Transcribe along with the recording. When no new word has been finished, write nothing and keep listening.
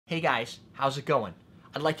Hey guys, how's it going?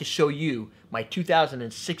 I'd like to show you my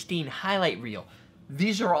 2016 highlight reel.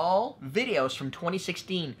 These are all videos from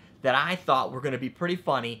 2016 that I thought were going to be pretty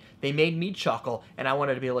funny. They made me chuckle, and I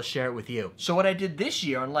wanted to be able to share it with you. So what I did this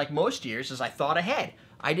year, unlike most years, is I thought ahead.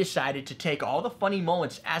 I decided to take all the funny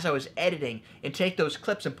moments as I was editing and take those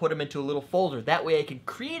clips and put them into a little folder. That way I can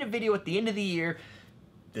create a video at the end of the year,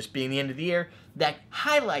 this being the end of the year, that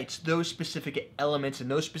highlights those specific elements and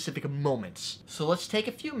those specific moments. So let's take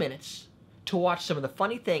a few minutes to watch some of the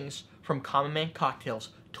funny things from Common Man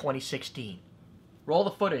Cocktails 2016. Roll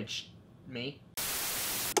the footage, me.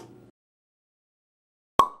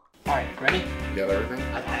 Alright, ready? You got everything?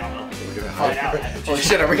 I don't know. Holy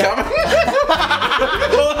shit, are we coming?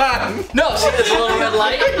 Hold on. No, see this little red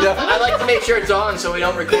light? Yeah. I like to make sure it's on so we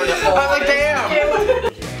don't record the whole I like damn.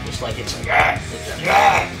 Just like it's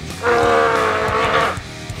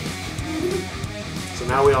So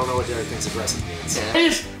now we all know what Derrick thinks aggressive means.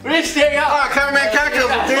 We just stay out. Oh, Common Man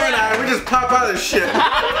Cocktails with Darren and I, we just pop out of this shit.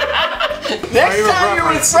 Next time you're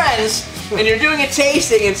with friends and you're doing a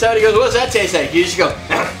tasting and somebody goes, what's that taste like? You just go,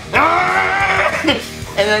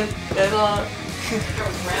 and then,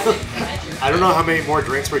 I don't know how many more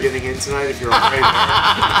drinks we're getting in tonight if you're afraid.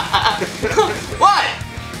 what?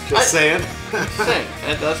 Just saying.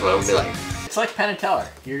 That's what it would be like. It's like Penn and Teller.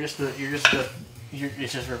 It's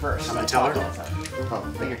just reverse. I'm a teller?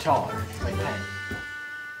 Oh, but you're taller, like Penn.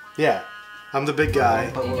 Yeah. I'm the big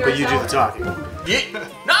guy, but you do the talking.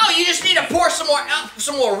 No, you just need to pour some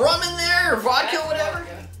more rum in there or vodka or whatever.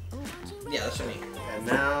 Yeah, that's what I mean. And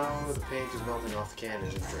now the paint is melting off the can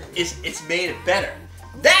and just drinking. It's made it better.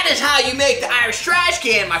 That is how you make the Irish trash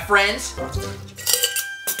can, my friends.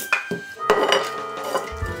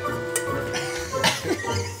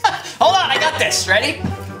 Hold on, I got this. Ready?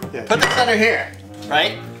 Yeah, Put this under here,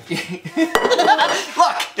 right? Look,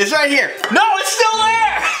 it's right here. No, it's still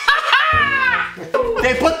there.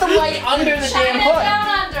 They put the light under the damn hood.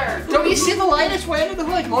 Down under. Don't you see the light? It's way under the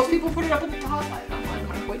hood. Most people put it up in the top.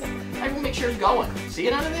 I can make sure it's going. See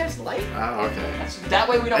it under there? It's light. Oh, okay. That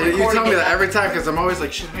way we don't record. You tell me that every time because I'm always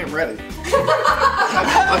like, shit, I am ready.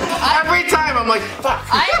 Every time I'm like, fuck.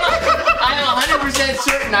 I am 100%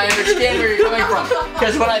 certain I understand where you're coming from.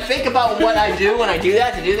 Because when I think about what I do when I do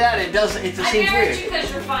that, it seems I weird. you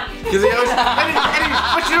because you're funny. Because he always,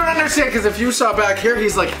 but you don't understand because if you saw back here,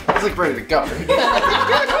 he's like ready to go.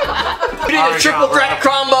 You did a triple threat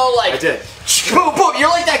combo, like. I did. Boom, boom. You're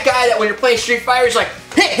like that guy that when you're playing Street Fighter, he's like,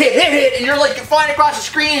 hit, and you're like flying across the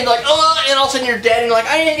screen, and like, and all of a sudden you're dead, and you're like,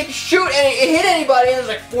 I didn't get to shoot and it hit anybody, and there's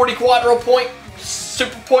like 40 quadro point,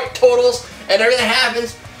 super point totals, and everything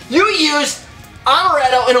happens. You used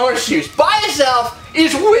amaretto and orange juice by itself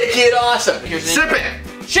is wicked awesome. Sip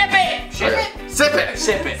it. Ship it. Ship it. Sip it.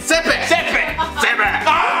 Sip it. Sip it. Sip it. Sip it.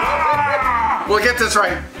 Ah! We'll get this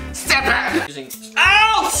right. Sip it.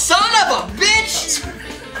 Oh, son of a bitch!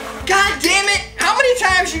 God damn it! How many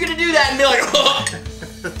times are you gonna do that and be like, oh?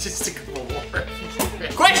 Just a couple more.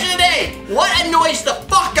 Question today, what annoys the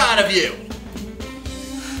fuck out of you?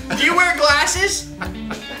 Do you wear glasses? Do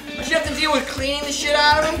you have to deal with cleaning the shit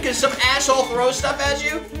out of them because some asshole throws stuff at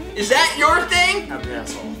you? Is that your thing? I'm an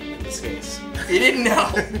asshole in this case. You didn't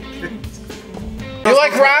know. You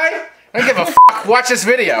like rye? I don't give a fuck. Watch this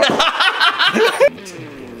video.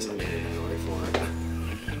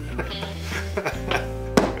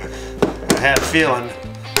 I had a feeling.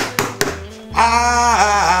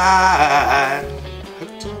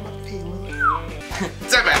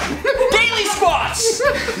 Sip it. Daily squats!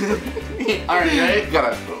 Alright, ready?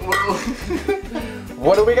 Gotta.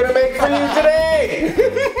 What are we gonna make for you today?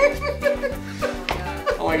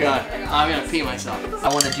 Oh my god, I'm gonna pee myself. I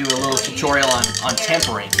want to do a little tutorial on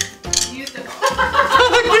tempering.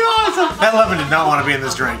 That lemon did not want to be in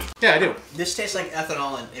this drink. Yeah, I do. This tastes like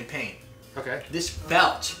ethanol and paint. Okay. This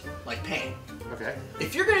felt like paint. Okay.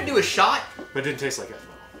 If you're gonna do a shot, But it didn't taste like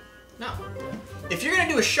ethanol. no. If you're gonna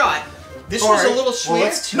do a shot, this was a little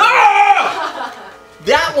sweet. Well, no!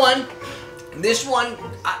 That one, this one,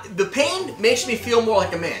 the pain makes me feel more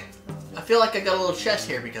like a man. I feel like I got a little chest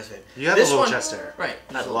hair because of it. You have this a little one, chest hair. Right.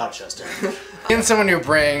 Not a lot of chest hair. And someone you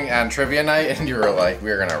bring on trivia night, and you were like,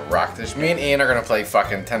 we're gonna rock this. Me and Ian are gonna play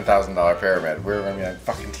fucking $10,000 pyramid. We're gonna be on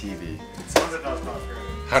fucking TV.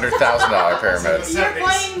 $100,000 pyramid. You're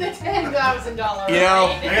playing the $10,000. You know,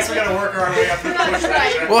 right? I guess we gotta work our way up to the That's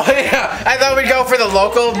right. Well, yeah, I thought we'd go for the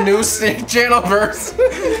local news channel verse.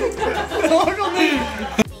 local news.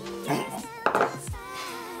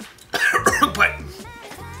 But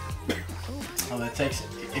Oh, that takes.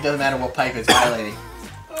 It doesn't matter what pipe it's violating.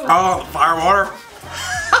 oh, fire water.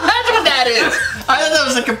 That's what that is. I thought that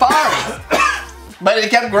was a Campari. But it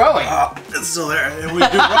kept growing. It's still there. And we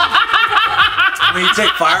do wrong. When you take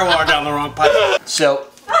firewater down the wrong pipe. So,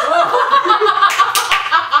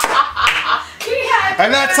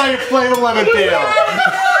 And that's how you play the lemon peel.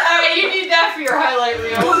 Alright, you need that for your highlight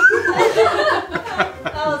reel.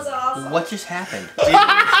 That was awesome. what just happened? Your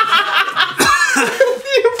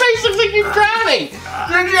face looks like you're drowning.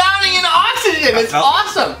 You're drowning in oxygen. It's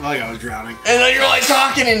awesome. Like I was drowning. And then you're like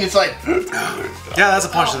talking and it's like... Yeah, that's a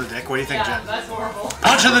punch to the dick. What do you think, Yeah, Jen? that's horrible.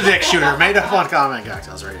 Punch to the dick shooter. Made up on comment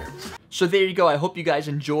cocktails right here. So there you go. I hope you guys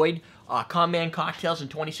enjoyed Command Cocktails in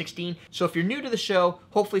 2016. So if you're new to the show,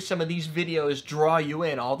 hopefully some of these videos draw you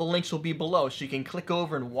in. All the links will be below so you can click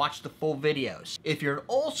over and watch the full videos. If you're an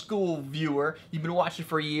old school viewer, you've been watching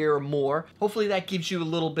for a year or more, hopefully that gives you a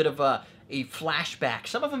little bit of a flashback.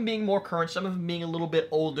 Some of them being more current, some of them being a little bit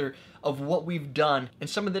older of what we've done and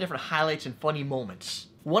some of the different highlights and funny moments.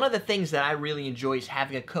 One of the things that I really enjoy is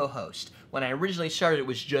having a co-host. When I originally started, it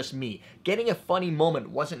was just me. Getting a funny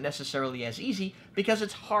moment wasn't necessarily as easy because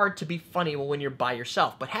it's hard to be funny when you're by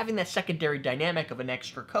yourself, but having that secondary dynamic of an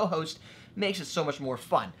extra co-host makes it so much more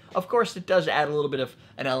fun. Of course, it does add a little bit of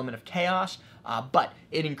an element of chaos, but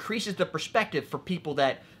it increases the perspective for people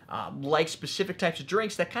that like specific types of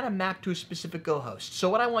drinks that kind of map to a specific co-host. So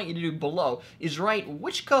what I want you to do below is write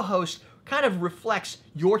which co-host kind of reflects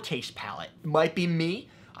your taste palette. It might be me.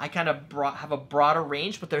 I kind of have a broader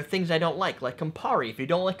range, but there are things I don't like Campari. If you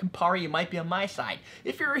don't like Campari, you might be on my side.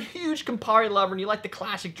 If you're a huge Campari lover and you like the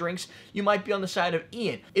classic drinks, you might be on the side of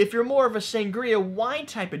Ian. If you're more of a sangria wine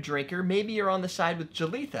type of drinker, maybe you're on the side with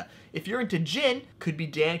Jalitha. If you're into gin, could be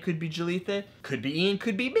Dan, could be Jalitha, could be Ian,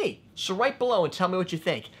 could be me. So write below and tell me what you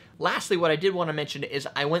think. Lastly, what I did want to mention is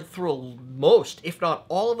I went through most, if not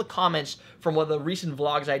all of the comments from one of the recent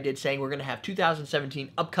vlogs I did saying we're going to have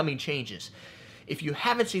 2017 upcoming changes. If you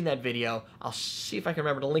haven't seen that video, I'll see if I can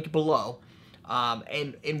remember to link it below.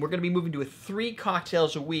 And we're going to be moving to a 3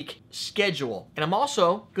 cocktails a week schedule. And I'm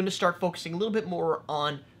also going to start focusing a little bit more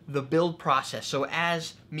on the build process. So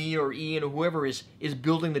as me or Ian or whoever is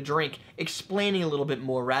building the drink, explaining a little bit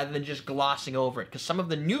more rather than just glossing over it. Because some of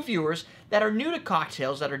the new viewers that are new to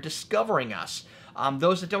cocktails, that are discovering us,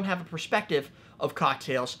 those that don't have a perspective of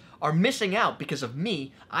cocktails are missing out because of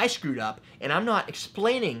me. I screwed up and I'm not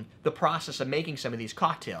explaining the process of making some of these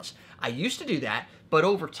cocktails. I used to do that, but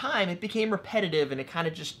over time it became repetitive and it kind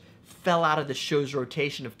of just fell out of the show's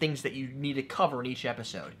rotation of things that you need to cover in each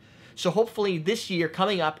episode. So hopefully this year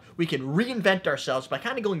coming up, we can reinvent ourselves by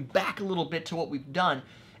kind of going back a little bit to what we've done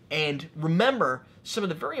and remember some of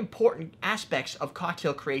the very important aspects of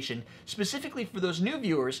cocktail creation, specifically for those new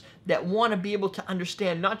viewers that want to be able to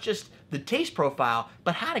understand not just the taste profile,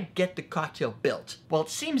 but how to get the cocktail built. Well, it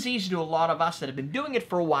seems easy to a lot of us that have been doing it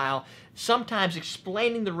for a while, sometimes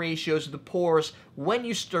explaining the ratios of the pours, when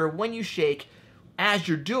you stir, when you shake, as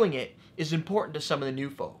you're doing it, is important to some of the new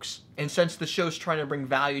folks. And since the show's trying to bring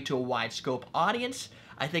value to a wide scope audience,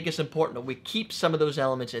 I think it's important that we keep some of those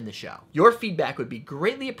elements in the show. Your feedback would be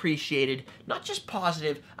greatly appreciated, not just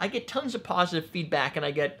positive. I get tons of positive feedback and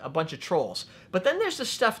I get a bunch of trolls. But then there's the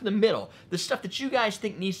stuff in the middle, the stuff that you guys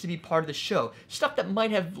think needs to be part of the show, stuff that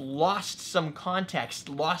might have lost some context,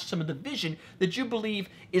 lost some of the vision that you believe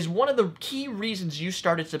is one of the key reasons you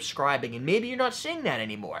started subscribing, and maybe you're not seeing that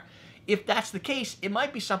anymore. If that's the case, it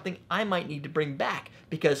might be something I might need to bring back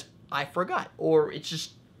because I forgot, or it's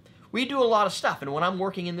just, we do a lot of stuff, and when I'm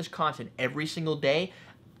working in this content every single day,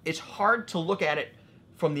 it's hard to look at it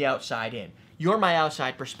from the outside in. You're my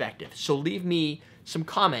outside perspective, so leave me some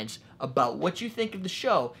comments about what you think of the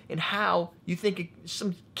show and how you think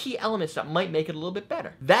some key elements that might make it a little bit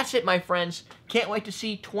better. That's it, my friends. Can't wait to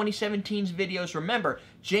see 2017's videos. Remember,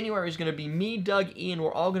 January is going to be me, Doug, Ian.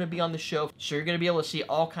 We're all going to be on the show, so you're going to be able to see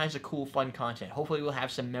all kinds of cool, fun content. Hopefully we'll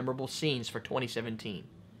have some memorable scenes for 2017.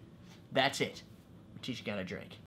 That's it. Teach you how to drink.